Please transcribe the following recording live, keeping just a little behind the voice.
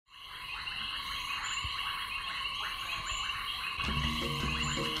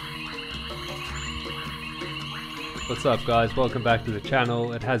What's up guys, welcome back to the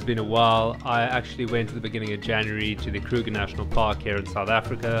channel. It has been a while. I actually went at the beginning of January to the Kruger National Park here in South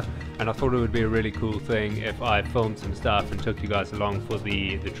Africa, and I thought it would be a really cool thing if I filmed some stuff and took you guys along for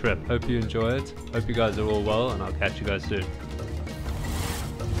the trip. Hope you enjoy it, hope you guys are all well, and I'll catch you guys soon.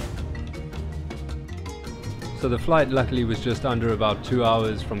 So the flight luckily was just under about 2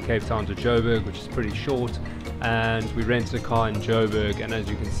 hours from Cape Town to Joburg, which is pretty short, and we rented a car in Joburg, and as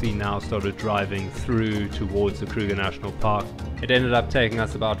you can see now started driving through towards the Kruger National Park. It ended up taking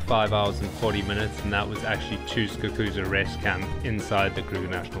us about 5 hours and 40 minutes, and that was actually to Kruger rest camp inside the Kruger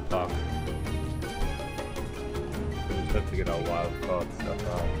National Park. We just have to get our wild card stuff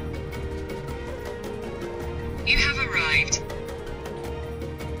out. You have arrived.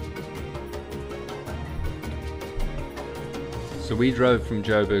 So we drove from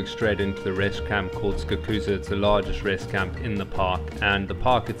Joburg straight into the rest camp called Kruger. It's the largest rest camp in the park, and the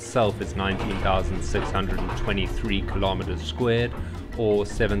park itself is 19,623 kilometers squared, or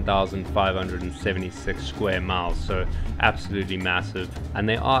 7,576 square miles, so absolutely massive. And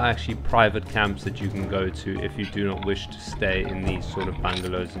there are actually private camps that you can go to if you do not wish to stay in these sort of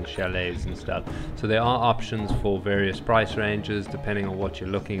bungalows and chalets and stuff. So there are options for various price ranges depending on what you're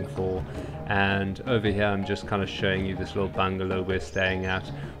looking for. And over here I'm just kind of showing you this little bungalow we're staying at.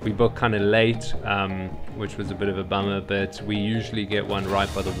 We booked kind of late, which was a bit of a bummer, but we usually get one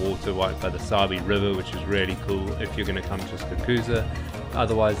right by the water, right by the Sabi River, which is really cool if you're going to come to Kruger.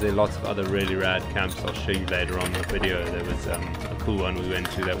 Otherwise there are lots of other really rad camps I'll show you later on in the video. There was a cool one we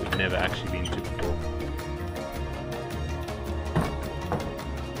went to that we've never actually been to before.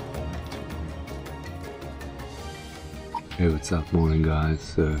 Hey, what's up? Morning guys.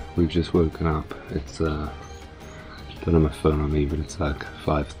 So we've just woken up. It's don't have my phone on me, but it's like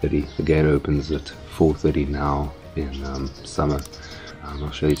 5:30. The gate opens at 4:30 now in summer.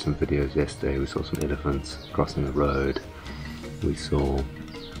 I'll show you some videos. Yesterday we saw some elephants crossing the road. We saw a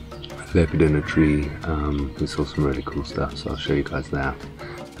leopard in a tree. We saw some really cool stuff, so I'll show you guys that.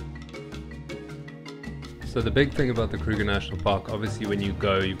 So the big thing about the Kruger National Park, obviously when you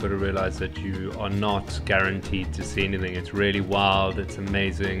go you've got to realize that you are not guaranteed to see anything. It's really wild, it's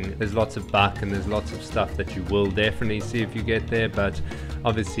amazing. There's lots of buck and there's lots of stuff that you will definitely see if you get there, but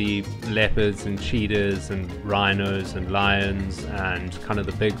obviously leopards and cheetahs and rhinos and lions and kind of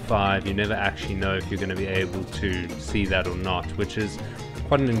the big five, you never actually know if you're going to be able to see that or not, which is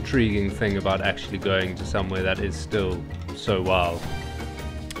quite an intriguing thing about actually going to somewhere that is still so wild.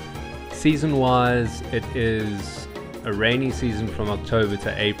 Season wise, it is a rainy season from October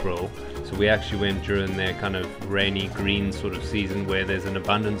to April, so we actually went during their kind of rainy green sort of season where there's an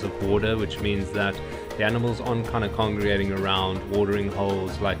abundance of water, which means that the animals aren't kind of congregating around watering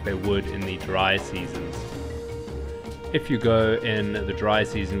holes like they would in the dry seasons. If you go in the dry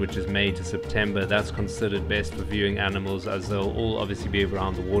season, which is May to September, that's considered best for viewing animals, as they'll all obviously be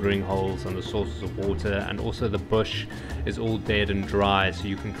around the watering holes and the sources of water, and also the bush is all dead and dry, so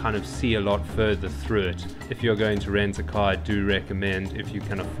you can kind of see a lot further through it. If you're going to rent a car, I do recommend, if you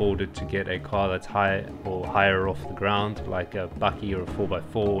can afford it, to get a car that's high or higher off the ground, like a Bucky or a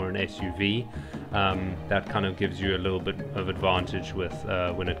 4x4 or an SUV. That kind of gives you a little bit of advantage with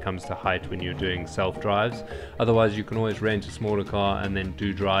when it comes to height when you're doing self-drives. Otherwise you can always rent a smaller car and then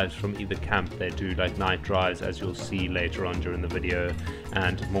do drives from either camp. They do like night drives, as you'll see later on during the video,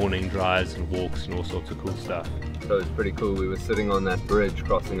 and morning drives and walks and all sorts of cool stuff. So it's pretty cool. We were sitting on that bridge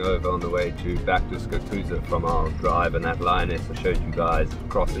crossing over on the way back to Kruger from our drive, and that lioness I showed you guys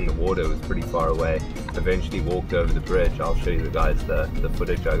crossing the water was pretty far away. Eventually walked over the bridge. I'll show you guys the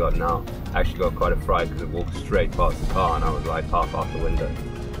footage I got now. I actually got quite a fright because it walked straight past the car and I was like half out the window.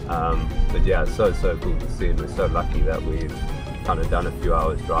 But yeah, it's so cool to see, and we're so lucky that we've kind of done a few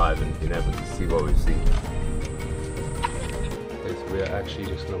hours drive and been able to see what we've seen. Okay, so we're actually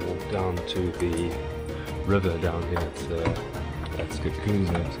just going to walk down to the river down here. That's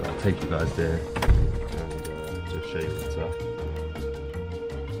Kruger, so I'll take you guys there and just show you what's up.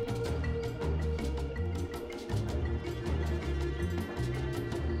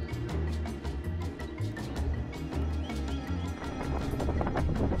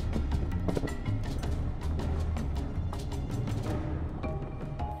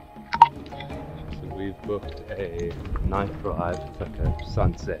 We've booked a night drive, like a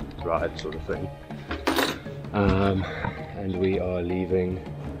sunset drive sort of thing, and we are leaving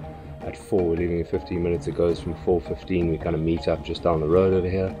at 4. We're leaving in 15 minutes. It goes from 4:15. We kind of meet up just down the road over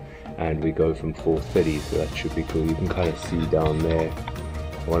here, and we go from 4:30, so that should be cool. You can kind of see down there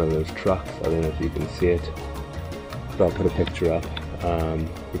one of those trucks. I don't know if you can see it, but I'll put a picture up,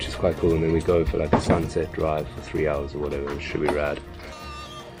 which is quite cool. And then we go for like a sunset drive for 3 hours or whatever. It should be rad.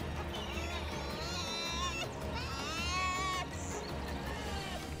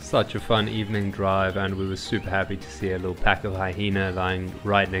 Such a fun evening drive, and we were super happy to see a little pack of hyena lying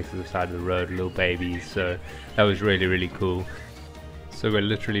right next to the side of the road, little babies, so that was really cool. So we're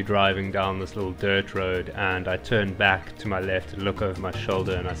literally driving down this little dirt road, and I turn back to my left and look over my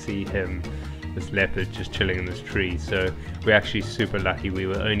shoulder, and I see him, this leopard, just chilling in this tree. So we're actually super lucky. We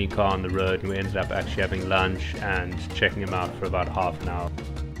were the only car on the road, and we ended up actually having lunch and checking him out for about half an hour.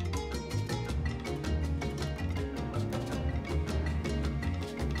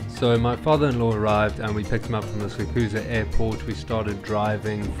 So my father-in-law arrived and we picked him up from the Kruger airport. We started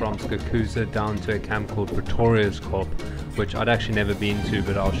driving from Kruger down to a camp called Pretoria's Kop, which I'd actually never been to,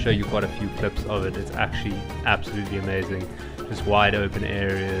 but I'll show you quite a few clips of it. It's actually absolutely amazing. Just wide open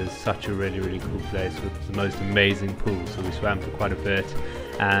areas, such a really cool place with the most amazing pool. So we swam for quite a bit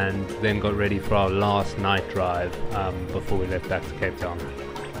and then got ready for our last night drive before we left back to Cape Town.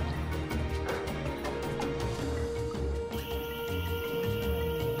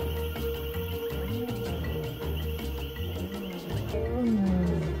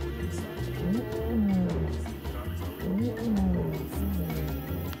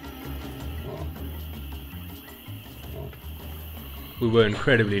 We were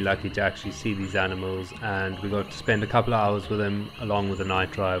incredibly lucky to actually see these animals, and we got to spend a couple of hours with them along with the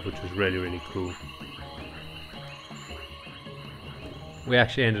night drive, which was really cool. We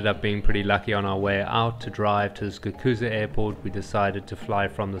actually ended up being pretty lucky. On our way out to drive to the Kruger airport, we decided to fly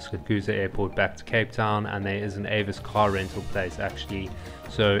from the Kruger airport back to Cape Town, and there is an Avis car rental place actually.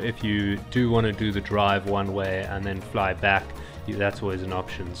 So if you do want to do the drive one way and then fly back, that's always an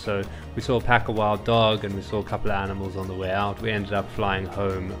option. So we saw a pack of wild dog and we saw a couple of animals on the way out. We ended up flying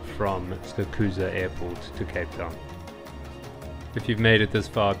home from Kruger airport to Cape Town. If you've made it this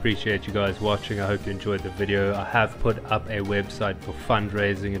far, I appreciate you guys watching. I hope you enjoyed the video. I have put up a website for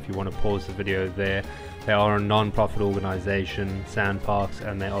fundraising if you want to pause the video there. They are a non-profit organization, Sand Parks,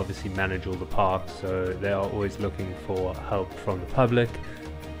 and they obviously manage all the parks, so they are always looking for help from the public.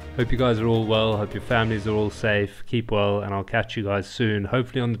 Hope you guys are all well, hope your families are all safe, keep well, and I'll catch you guys soon,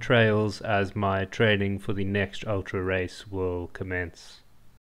 hopefully on the trails as my training for the next ultra race will commence.